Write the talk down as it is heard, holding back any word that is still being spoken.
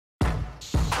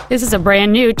This is a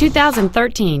brand new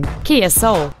 2013 Kia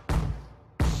Soul.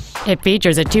 It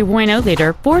features a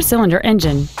 2.0-liter four-cylinder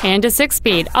engine and a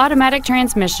 6-speed automatic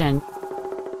transmission.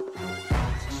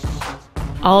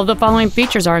 All of the following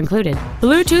features are included: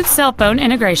 Bluetooth cell phone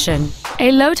integration,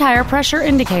 a low tire pressure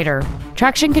indicator,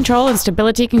 traction control and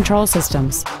stability control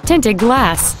systems, tinted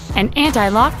glass, an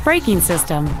anti-lock braking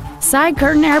system, side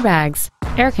curtain airbags,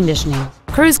 air conditioning,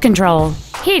 cruise control,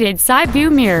 heated side view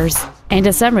mirrors, and a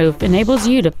sunroof enables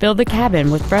you to fill the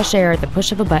cabin with fresh air at the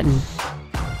push of a button.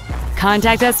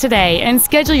 Contact us today and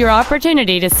schedule your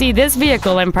opportunity to see this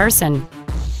vehicle in person.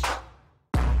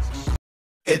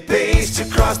 It pays to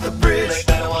cross the bridge.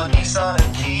 Manawa, Nissan,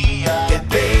 and Kia. It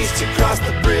pays to cross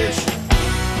the bridge.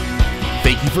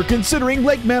 Thank you for considering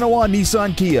Lake Manawa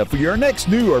Nissan Kia for your next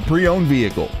new or pre-owned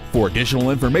vehicle. For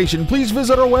additional information, please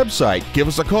visit our website, give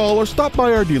us a call, or stop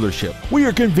by our dealership. We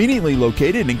are conveniently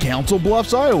located in Council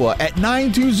Bluffs, Iowa at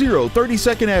 920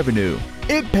 32nd Avenue.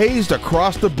 It pays to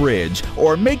cross the bridge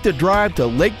or make the drive to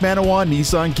Lake Manawa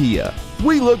Nissan Kia.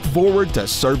 We look forward to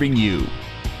serving you.